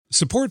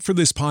Support for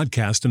this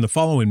podcast and the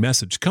following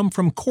message come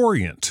from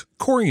Corient.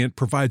 Corient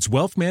provides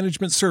wealth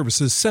management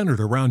services centered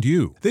around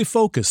you. They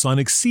focus on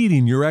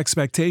exceeding your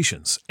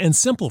expectations and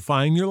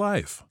simplifying your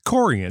life.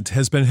 Corient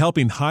has been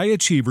helping high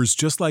achievers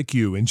just like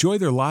you enjoy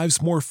their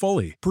lives more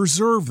fully,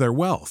 preserve their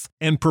wealth,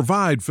 and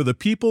provide for the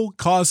people,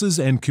 causes,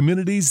 and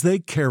communities they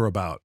care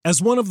about. As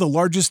one of the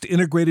largest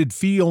integrated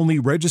fee-only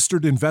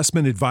registered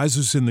investment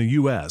advisors in the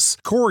U.S.,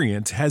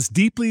 Corient has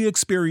deeply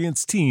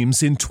experienced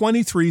teams in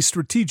 23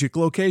 strategic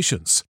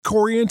locations.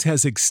 Corient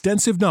has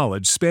extensive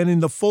knowledge spanning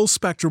the full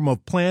spectrum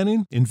of planning,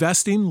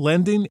 investing,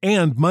 lending,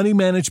 and money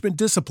management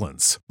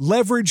disciplines.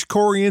 Leverage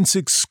Corient's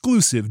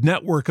exclusive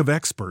network of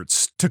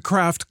experts to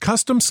craft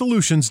custom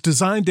solutions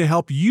designed to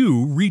help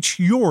you reach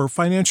your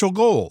financial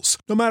goals,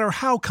 no matter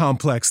how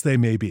complex they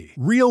may be.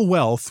 Real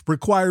wealth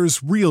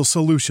requires real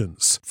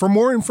solutions. For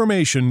more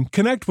information,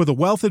 connect with a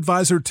wealth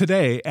advisor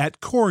today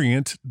at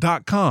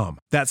Corient.com.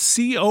 That's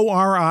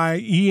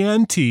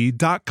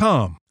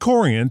Corient.com.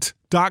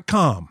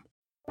 Corient.com.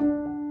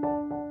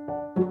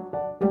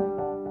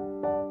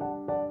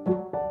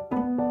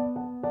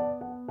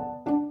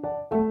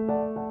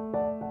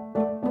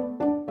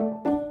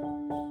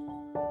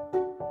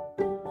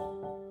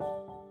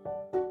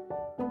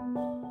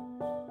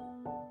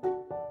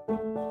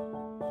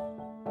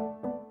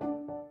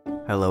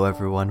 Hello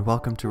everyone,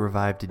 welcome to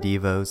Revived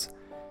Devos.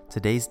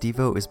 Today's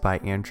Devo is by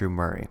Andrew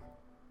Murray.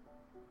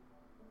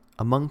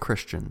 Among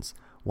Christians,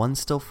 one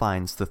still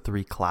finds the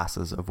three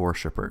classes of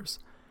worshippers.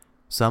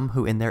 Some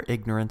who in their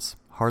ignorance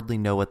hardly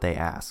know what they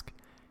ask.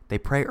 They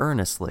pray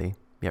earnestly,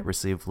 yet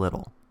receive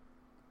little.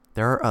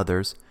 There are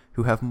others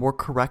who have more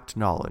correct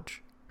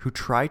knowledge, who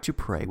try to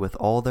pray with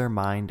all their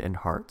mind and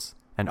hearts,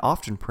 and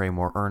often pray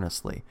more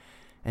earnestly,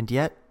 and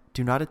yet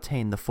do not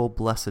attain the full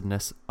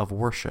blessedness of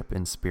worship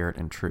in spirit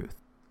and truth.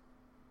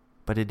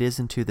 But it is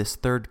into this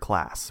third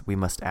class we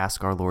must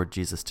ask our Lord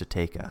Jesus to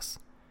take us.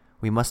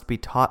 We must be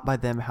taught by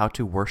them how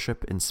to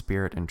worship in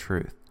spirit and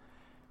truth.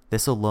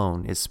 This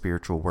alone is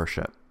spiritual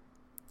worship.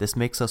 This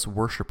makes us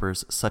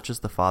worshipers such as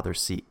the Father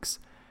seeks.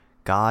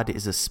 God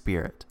is a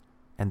spirit,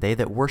 and they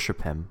that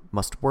worship him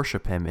must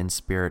worship him in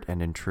spirit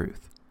and in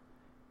truth.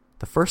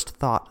 The first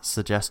thought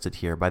suggested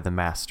here by the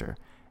Master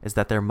is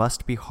that there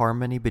must be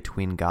harmony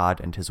between God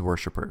and his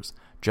worshipers,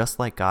 just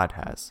like God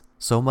has.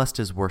 So must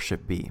his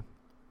worship be.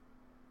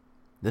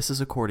 This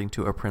is according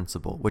to a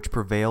principle which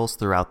prevails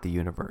throughout the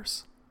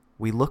universe.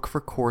 We look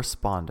for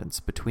correspondence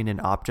between an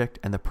object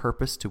and the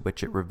purpose to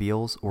which it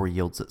reveals or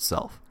yields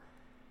itself.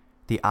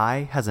 The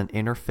eye has an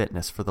inner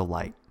fitness for the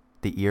light,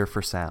 the ear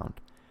for sound.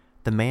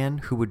 The man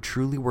who would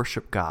truly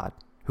worship God,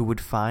 who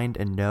would find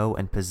and know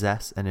and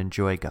possess and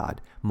enjoy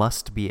God,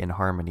 must be in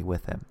harmony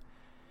with him.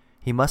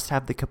 He must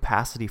have the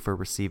capacity for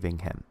receiving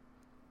him.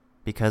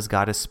 Because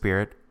God is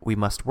spirit, we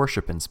must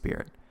worship in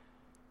spirit.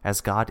 As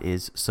God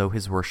is, so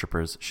his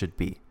worshippers should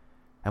be.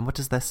 And what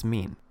does this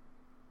mean?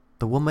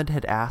 The woman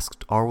had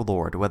asked our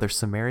Lord whether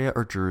Samaria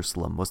or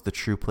Jerusalem was the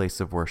true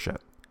place of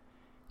worship.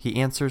 He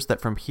answers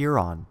that from here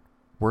on,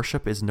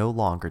 worship is no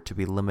longer to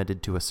be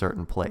limited to a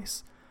certain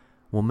place.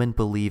 Woman,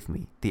 believe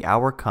me, the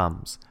hour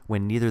comes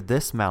when neither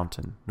this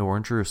mountain nor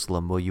in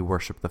Jerusalem will you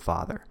worship the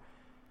Father.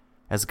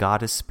 As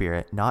God is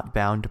spirit, not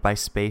bound by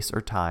space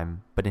or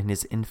time, but in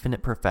his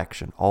infinite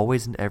perfection,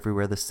 always and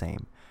everywhere the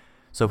same,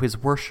 so his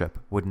worship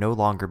would no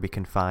longer be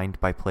confined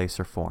by place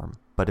or form,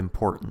 but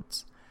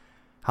importance.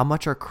 How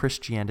much our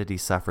Christianity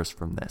suffers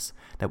from this,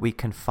 that we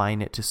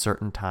confine it to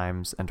certain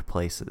times and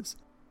places.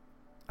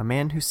 A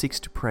man who seeks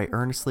to pray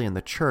earnestly in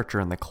the church or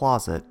in the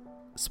closet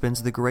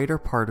spends the greater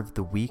part of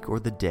the week or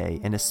the day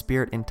in a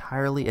spirit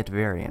entirely at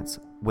variance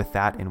with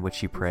that in which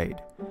he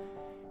prayed.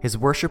 His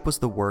worship was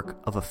the work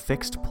of a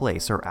fixed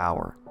place or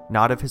hour,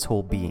 not of his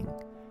whole being.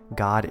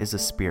 God is a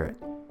spirit.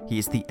 He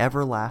is the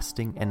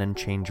everlasting and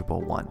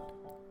unchangeable one.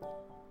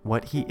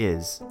 What he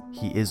is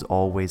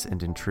always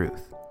and in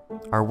truth.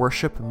 Our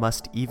worship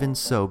must even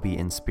so be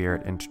in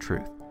spirit and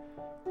truth.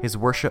 His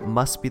worship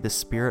must be the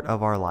spirit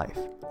of our life.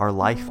 Our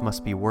life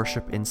must be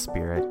worship in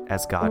spirit,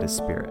 as God is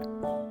spirit.